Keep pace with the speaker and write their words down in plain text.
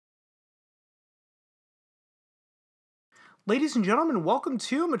Ladies and gentlemen, welcome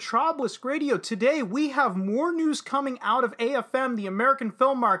to Metropolis Radio. Today we have more news coming out of AFM, the American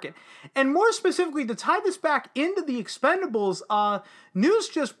film market. And more specifically, to tie this back into the Expendables, news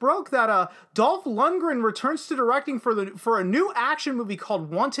just broke that Dolph Lundgren returns to directing for a new action movie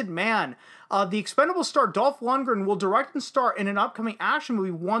called Wanted Man. The Expendables star Dolph Lundgren will direct and star in an upcoming action movie,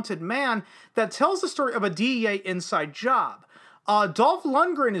 Wanted Man, that tells the story of a DEA inside job. Dolph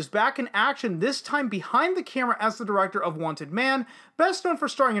Lundgren is back in action, this time behind the camera as the director of Wanted Man, best known for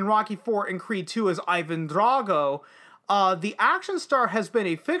starring in Rocky IV and Creed II as Ivan Drago. The action star has been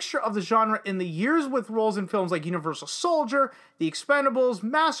a fixture of the genre in the years with roles in films like Universal Soldier, The Expendables,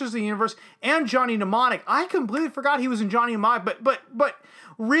 Masters of the Universe, and Johnny Mnemonic. I completely forgot he was in Johnny Mnemonic, but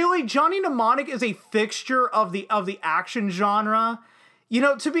really, Johnny Mnemonic is a fixture of the action genre. You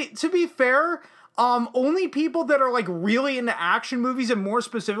know, to be fair, only people that are like really into action movies, and more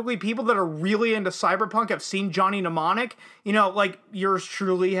specifically people that are really into cyberpunk, have seen Johnny Mnemonic. You know, like yours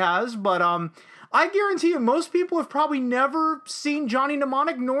truly has, but I guarantee you most people have probably never seen Johnny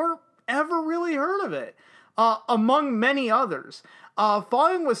Mnemonic nor ever really heard of it, among many others.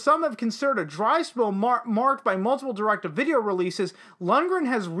 Following what some have considered a dry spell marked by multiple direct-to-video releases, Lundgren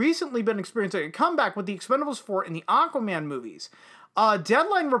has recently been experiencing a comeback with the Expendables 4 and the Aquaman movies.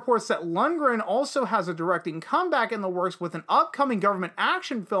 Deadline reports that Lundgren also has a directing comeback in the works with an upcoming government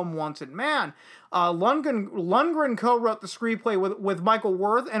action film, Wanted Man. Lundgren co-wrote the screenplay with Michael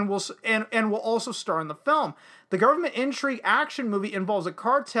Worth and will also star in the film. The government intrigue action movie involves a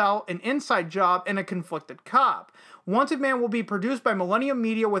cartel, an inside job, and a conflicted cop. Wanted Man will be produced by Millenium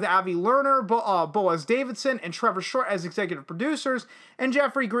Media with Avi Lerner, Boaz Davidson, and Trevor Short as executive producers, and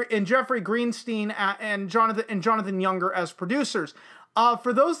Jeffrey Greenstein and Jonathan Younger as producers.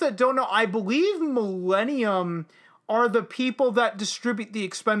 For those that don't know, I believe Millennium are the people that distribute the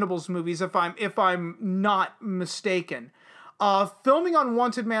Expendables movies, if I'm not mistaken. Filming on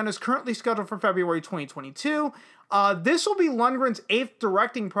Wanted Man is currently scheduled for February 2022. This will be Lundgren's 8th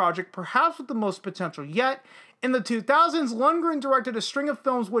directing project, perhaps with the most potential yet. In the 2000s, Lundgren directed a string of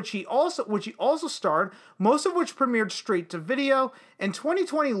films which he also starred, most of which premiered straight to video. In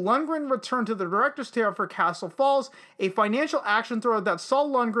 2020, Lundgren returned to the director's chair for Castle Falls, a financial action thriller that saw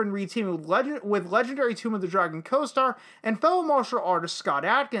Lundgren reteaming with legendary Tomb of the Dragon co-star and fellow martial artist Scott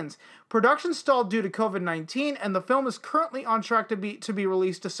Adkins. Production stalled due to COVID-19, and the film is currently on track to be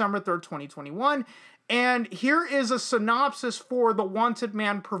released December 3rd, 2021. And here is a synopsis for the Wanted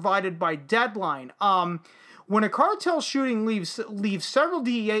Man provided by Deadline. When a cartel shooting leaves several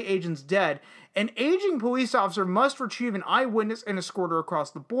DEA agents dead, an aging police officer must retrieve an eyewitness and escort her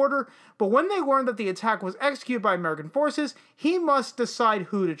across the border. But when they learn that the attack was executed by American forces, he must decide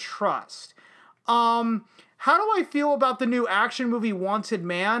who to trust. How do I feel about the new action movie Wanted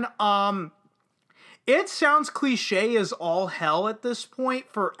Man? It sounds cliche as all hell at this point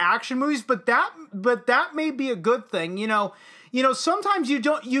for action movies, but that may be a good thing. You know, sometimes you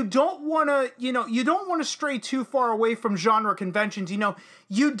don't want to stray too far away from genre conventions. You know,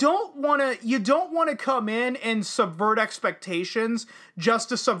 you don't want to come in and subvert expectations just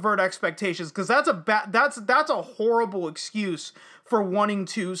to subvert expectations, because that's a horrible excuse for wanting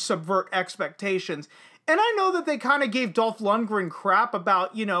to subvert expectations. And I know that they kind of gave Dolph Lundgren crap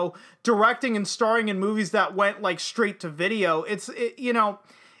about, you know, directing and starring in movies that went like straight to video. It's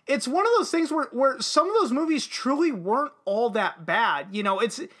one of those things where some of those movies truly weren't all that bad. You know,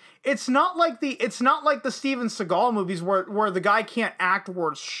 it's not like the Steven Seagal movies where the guy can't act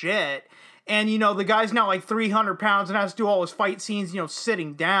worth shit, and you know the guy's now like 300 pounds and has to do all his fight scenes, you know,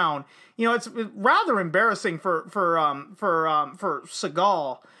 sitting down. You know, it's rather embarrassing for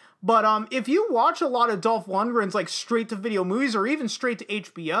Seagal. But if you watch a lot of Dolph Lundgren's like straight to video movies or even straight to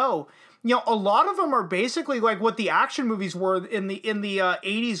HBO, you know, a lot of them are basically like what the action movies were in the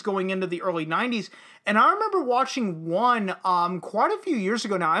 80s going into the early 90s. And I remember watching one quite a few years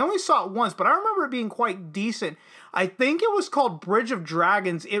ago now. I only saw it once, but I remember it being quite decent. I think it was called Bridge of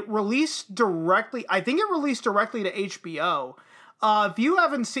Dragons. I think it released directly to HBO. If you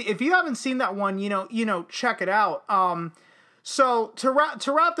haven't seen that one, you know, check it out. So to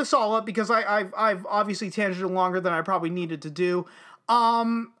wrap this all up, because I've obviously tangented longer than I probably needed to do,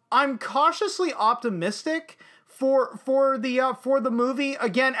 I'm cautiously optimistic for the movie.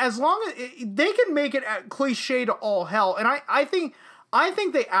 Again, as long as they can make it cliche to all hell, and I think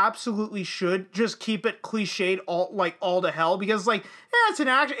they absolutely should just keep it cliched all to hell, because like, yeah,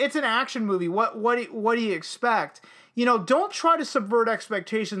 it's an action movie. What do you expect? You know, don't try to subvert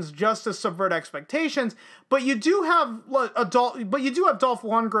expectations just to subvert expectations. But you do have Dolph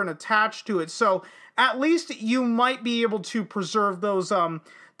Lundgren attached to it, so at least you might be able to preserve those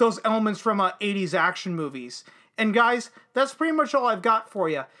elements from 80s action movies. And guys, that's pretty much all I've got for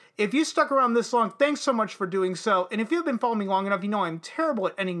you. If you stuck around this long, thanks so much for doing so. And if you've been following me long enough, you know I'm terrible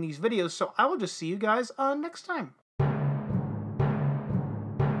at ending these videos, so I will just see you guys next time.